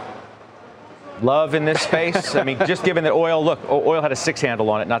love in this space? I mean, just given that oil had a 6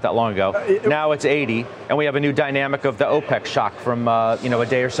 handle on it not that long ago. Now it's 80, and we have a new dynamic of the OPEC shock from, a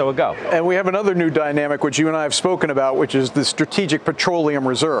day or so ago. And we have another new dynamic, which you and I have spoken about, which is the Strategic Petroleum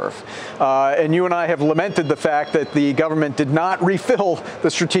Reserve. And you and I have lamented the fact that the government did not refill the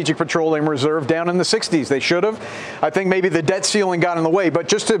Strategic Petroleum Reserve down in the 60s. They should have. I think maybe the debt ceiling got in the way. But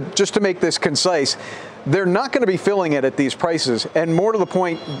just to make this concise, they're not going to be filling it at these prices. And more to the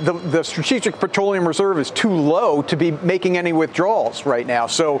point, the Strategic Petroleum Reserve is too low to be making any withdrawals right now.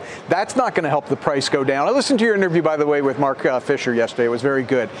 So that's not going to help the price go down. I listened to your interview, by the way, with Mark Fisher yesterday. It was very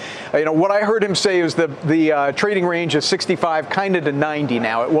good. What I heard him say is the trading range is 65 kind of to 90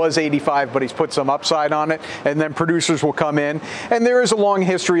 now. It was 85, but he's put some upside on it. And then producers will come in. And there is a long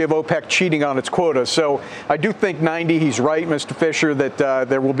history of OPEC cheating on its quota. So I do think 90, he's right, Mr. Fisher, that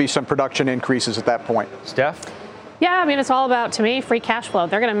there will be some production increases at that point. Steph? Yeah, I mean, it's all about, to me, free cash flow.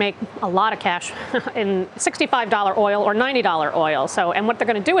 They're going to make a lot of cash in $65 oil or $90 oil. So, and what they're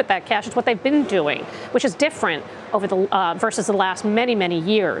going to do with that cash is what they've been doing, which is different over the versus the last many, many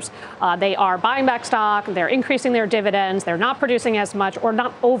years. They are buying back stock. They're increasing their dividends. They're not producing as much or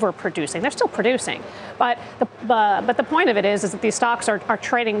not overproducing. They're still producing. But the point of it is that these stocks are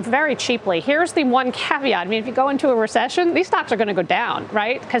trading very cheaply. Here's the one caveat. I mean, if you go into a recession, these stocks are going to go down,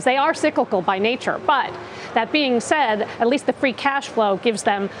 right? Because they are cyclical by nature. But that being said, at least the free cash flow gives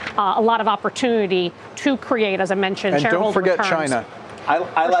them a lot of opportunity to create, as I mentioned, and shareholder don't forget returns. China.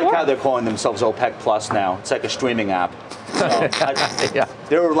 I like how they're calling themselves OPEC Plus now. It's like a streaming app. So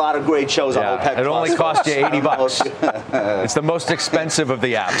there were a lot of great shows on OPEC Plus. It only cost you $80. It's the most expensive of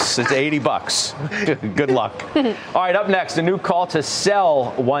the apps. It's $80. Good luck. All right, up next, a new call to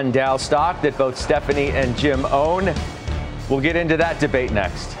sell one Dow stock that both Stephanie and Jim own. We'll get into that debate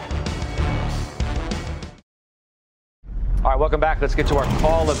next. All right, welcome back. Let's get to our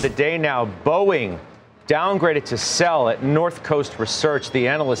call of the day now. Boeing downgraded to sell at North Coast Research. The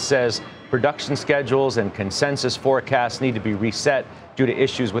analyst says production schedules and consensus forecasts need to be reset due to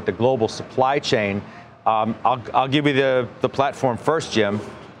issues with the global supply chain. I'll give you the platform first, Jim.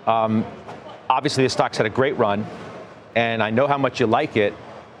 Obviously, the stock's had a great run, and I know how much you like it.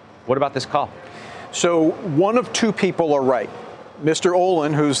 What about this call? So one of two people are right. Mr.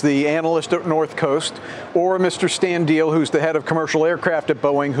 Olin, who's the analyst at North Coast, or Mr. Stan Deal, who's the head of commercial aircraft at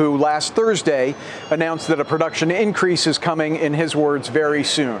Boeing, who last Thursday announced that a production increase is coming, in his words, very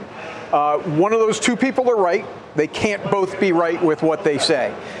soon. One of those two people are right. They can't both be right with what they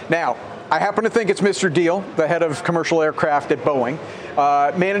say. Now, I happen to think it's Mr. Deal, the head of commercial aircraft at Boeing.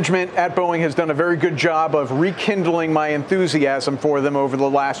 Management at Boeing has done a very good job of rekindling my enthusiasm for them over the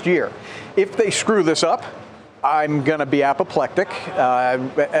last year. If they screw this up, I'm going to be apoplectic.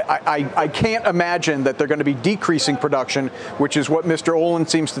 I can't imagine that they're going to be decreasing production, which is what Mr. Olin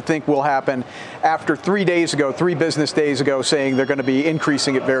seems to think will happen after 3 business days ago, saying they're going to be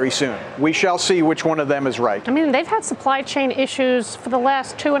increasing it very soon. We shall see which one of them is right. I mean, they've had supply chain issues for the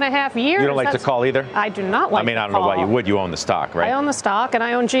last 2.5 years. You don't like to call either? I do not like to call. I mean, I don't know why you would. You own the stock, right? I own the stock, and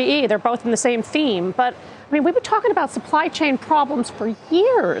I own GE. They're both in the same theme. But I mean, we've been talking about supply chain problems for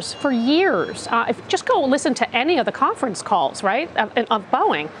years. If just go listen to any of the conference calls, right, of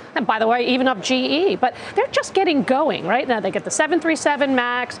Boeing, and by the way, even of GE. But they're just getting going, right? Now they get the 737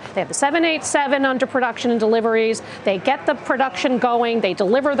 MAX, they have the 787 under production and deliveries. They get the production going, they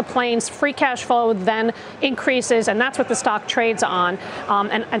deliver the planes, free cash flow then increases, and that's what the stock trades on.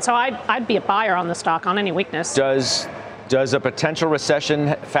 And so I'd be a buyer on the stock on any weakness. Does a potential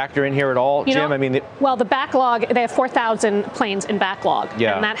recession factor in here at all, Jim? The backlog, they have 4,000 planes in backlog,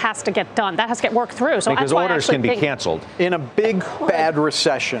 and that has to get done. That has to get worked through. So because orders can be canceled. In a big, bad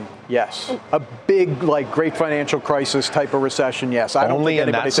recession, yes. A big, great financial crisis type of recession, yes. I don't think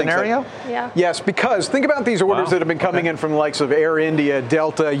in that scenario? Yeah. Yes, because think about these orders that have been coming in from the likes of Air India,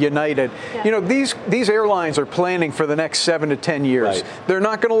 Delta, United. Yeah. These airlines are planning for the next 7 to 10 years. Right. They're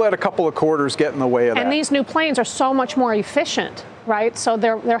not going to let a couple of quarters get in the way of that. And these new planes are so much more efficient, right? So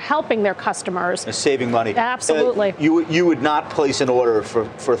they're helping their customers. They're saving money. Absolutely. You would not place an order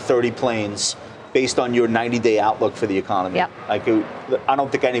for 30 planes based on your 90-day outlook for the economy. Yep. I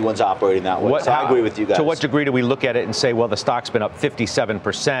don't think anyone's operating that way. So I agree with you guys. To what degree do we look at it and say, well, the stock's been up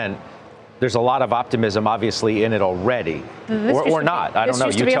 57%? There's a lot of optimism, obviously, in it already. Or not. I don't know.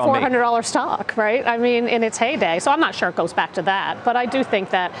 This used to be a $400 stock, right? I mean, in its heyday. So I'm not sure it goes back to that. But I do think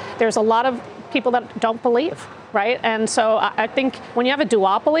that there's a lot of people that don't believe, right? And so I think when you have a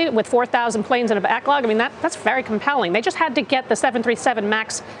duopoly with 4,000 planes in a backlog, I mean, that's very compelling. They just had to get the 737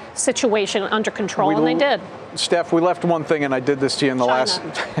 MAX situation under control, and they did. Steph, we left one thing, and I did this to you in the last.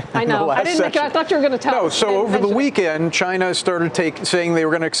 I know. I didn't think. I thought you were going to tell. No. So over the weekend, China started saying they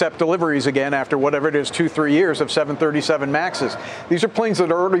were going to accept deliveries again after whatever it is, 2-3 years of 737 Maxes. These are planes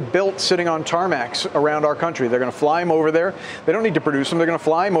that are already built, sitting on tarmacs around our country. They're going to fly them over there. They don't need to produce them. They're going to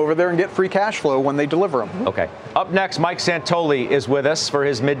fly them over there and get free cash flow when they deliver them. Okay. Up next, Mike Santoli is with us for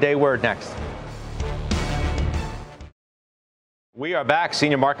his midday word next. We are back.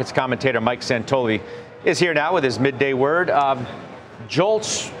 Senior markets commentator Mike Santoli is here now with his midday word.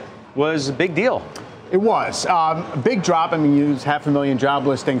 JOLTS was a big deal. It was a big drop. I mean, you use 500,000 job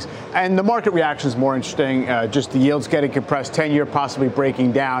listings, and the market reaction is more interesting. Just the yields getting compressed, 10-year possibly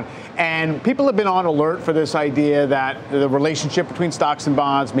breaking down, and people have been on alert for this idea that the relationship between stocks and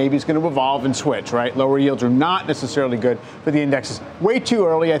bonds maybe is going to evolve and switch. Right, lower yields are not necessarily good for the indexes. Way too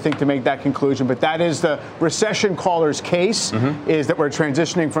early, I think, to make that conclusion. But that is the recession caller's case: is that we're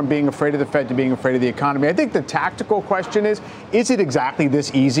transitioning from being afraid of the Fed to being afraid of the economy. I think the tactical question is it exactly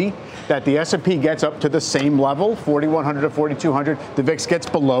this easy that the S&P gets up to the same level, 4,100 to 4,200. The VIX gets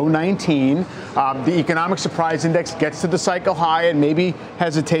below 19. The economic surprise index gets to the cycle high and maybe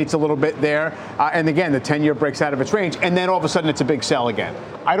hesitates a little bit there. And again, the 10-year breaks out of its range. And then all of a sudden, it's a big sell again.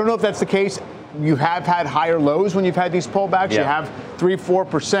 I don't know if that's the case. You have had higher lows when you've had these pullbacks. Yeah. You have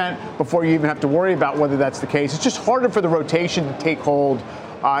 3-4% before you even have to worry about whether that's the case. It's just harder for the rotation to take hold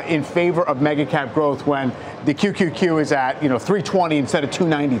in favor of mega cap growth when the QQQ is at 320 instead of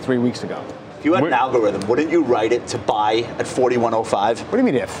 290 3 weeks ago. If you had an algorithm, wouldn't you write it to buy at 4105? What do you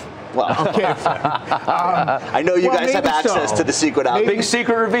mean if? Well, okay. I know you guys have access to the secret out. Big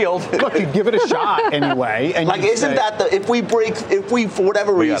secret revealed. Look, you give it a shot anyway. And like, isn't that if we for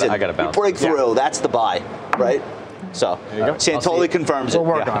whatever reason, we break through, that's the buy, right? So Santoli confirms it. We'll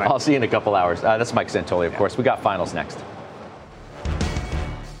work on it. I'll see you in a couple hours. That's Mike Santoli, of course. We got finals next.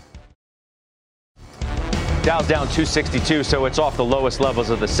 Dow's down 262, so it's off the lowest levels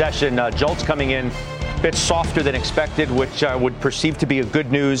of the session. Jolts coming in a bit softer than expected, which I would perceive to be a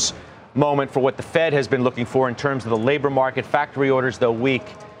good news moment for what the Fed has been looking for in terms of the labor market. Factory orders, though weak,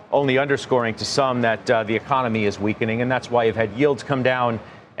 only underscoring to some that the economy is weakening, and that's why you've had yields come down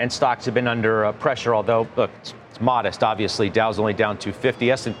and stocks have been under pressure, although, look, it's modest, obviously. Dow's only down 250.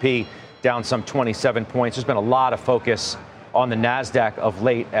 S&P down some 27 points. There's been a lot of focus on the NASDAQ of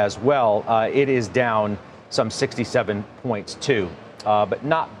late as well. It is down some 67 points, too, but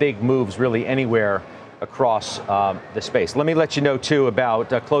not big moves really anywhere across the space. Let me let you know, too, about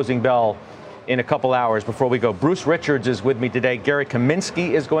closing bell in a couple hours before we go. Bruce Richards is with me today. Gary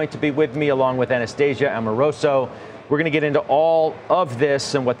Kaminsky is going to be with me, along with Anastasia Amoroso. We're going to get into all of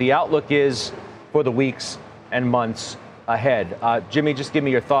this and what the outlook is for the weeks and months ahead. Jimmy, just give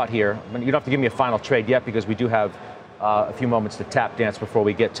me your thought here. You don't have to give me a final trade yet because we do have a few moments to tap dance before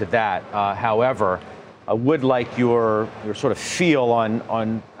we get to that. However, I would like your sort of feel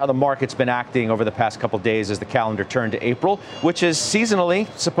on how the market's been acting over the past couple of days as the calendar turned to April, which is seasonally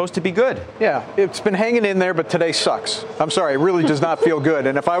supposed to be good. Yeah, it's been hanging in there, but today sucks. I'm sorry, it really does not feel good.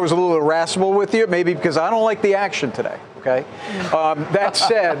 And if I was a little irascible with you, maybe because I don't like the action today. Okay. That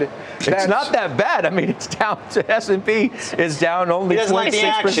said, it's not that bad. I mean, it's down to S&P is down only 26%. Like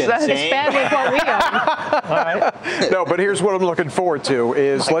it's bad with what we own. All right. No, but here's what I'm looking forward to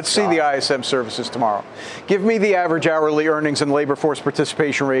is let's see the ISM services tomorrow. Give me the average hourly earnings and labor force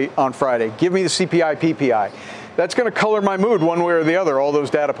participation rate on Friday. Give me the CPI, PPI. That's going to color my mood one way or the other, all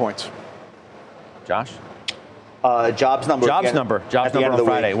those data points. Josh? Jobs number on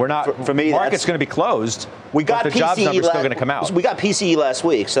Friday. We're not. For me, market's going to be closed. We got the PCE jobs number's still going to come out. We got PCE last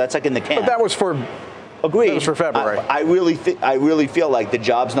week, so that's like in the can. But that was for. Agreed. That was for February. I really feel like the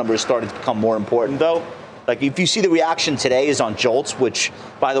jobs number is starting to become more important, though. Like, if you see the reaction today is on Jolts, which,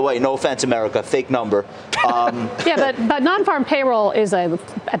 by the way, no offense, America, fake number. Yeah, but non-farm payroll is a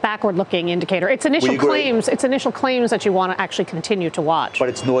backward-looking indicator. It's initial claims. It's initial claims that you want to actually continue to watch. But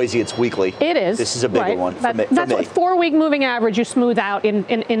it's noisy. It's weekly. It is. This is a bigger one for me. That's what 4-week moving average you smooth out in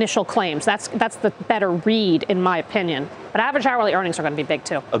initial claims. That's the better read, in my opinion. But average hourly earnings are going to be big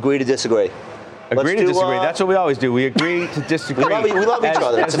too. Agree to disagree. Agree to disagree. That's what we always do. We agree to disagree. we love each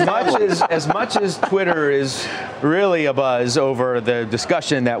other. As much as Twitter is really a buzz over the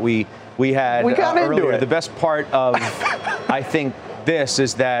discussion that we had earlier, the best part of, I think, this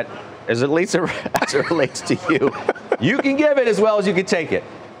is that, as it relates to you, you can give it as well as you can take it.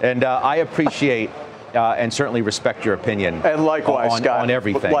 And I appreciate and certainly respect your opinion. And likewise, Scott. On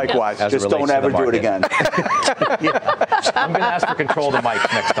everything. Likewise. Just don't ever do it again. I'm going to ask for control of the mic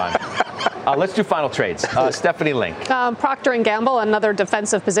next time. Let's do final trades. Stephanie Link. Procter & Gamble, another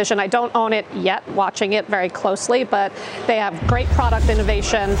defensive position. I don't own it yet, watching it very closely, but they have great product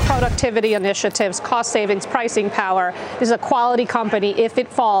innovation, productivity initiatives, cost savings, pricing power. This is a quality company. If it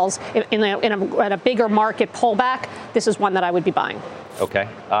falls in a bigger market pullback, this is one that I would be buying. Okay.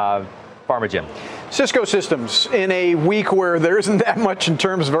 Farmer Jim. Cisco Systems, in a week where there isn't that much in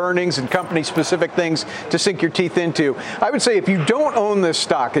terms of earnings and company-specific things to sink your teeth into, I would say if you don't own this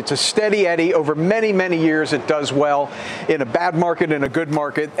stock, it's a steady eddy. Over many, many years, it does well in a bad market and a good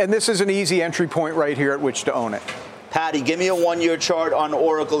market, and this is an easy entry point right here at which to own it. Patty, give me a one-year chart on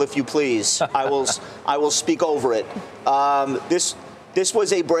Oracle, if you please. I will speak over it. This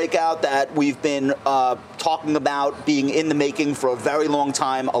was a breakout that we've been talking about being in the making for a very long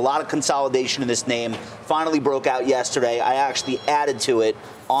time. A lot of consolidation in this name. Finally broke out yesterday. I actually added to it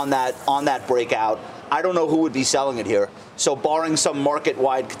on that breakout. I don't know who would be selling it here. So barring some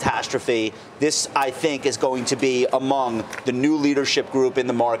market-wide catastrophe, this, I think, is going to be among the new leadership group in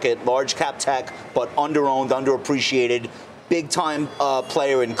the market. Large cap tech, but underowned, underappreciated. Big-time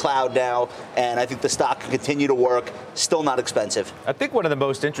player in cloud now, and I think the stock can continue to work. Still not expensive. I think one of the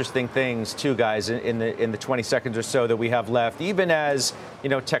most interesting things, too, guys, in the 20 seconds or so that we have left, even as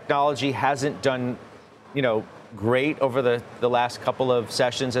technology hasn't done, great over the last couple of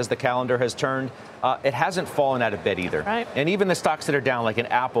sessions as the calendar has turned, it hasn't fallen out of bed either. Right. And even the stocks that are down, like an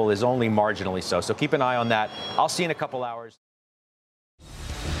Apple, is only marginally so. So keep an eye on that. I'll see you in a couple hours.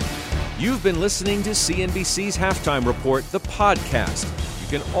 You've been listening to CNBC's Halftime Report, the podcast.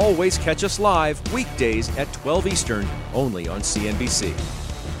 You can always catch us live weekdays at 12 Eastern, only on CNBC.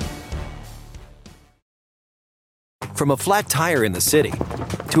 From a flat tire in the city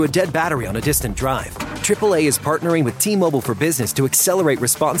to a dead battery on a distant drive, AAA is partnering with T-Mobile for Business to accelerate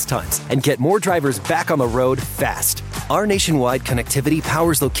response times and get more drivers back on the road fast. Our nationwide connectivity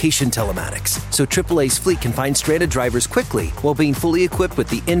powers location telematics, so AAA's fleet can find stranded drivers quickly while being fully equipped with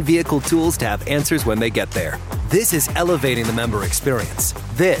the in-vehicle tools to have answers when they get there. This is elevating the member experience.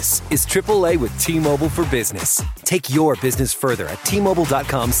 This is AAA with T-Mobile for Business. Take your business further at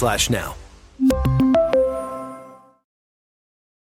T-Mobile.com/now.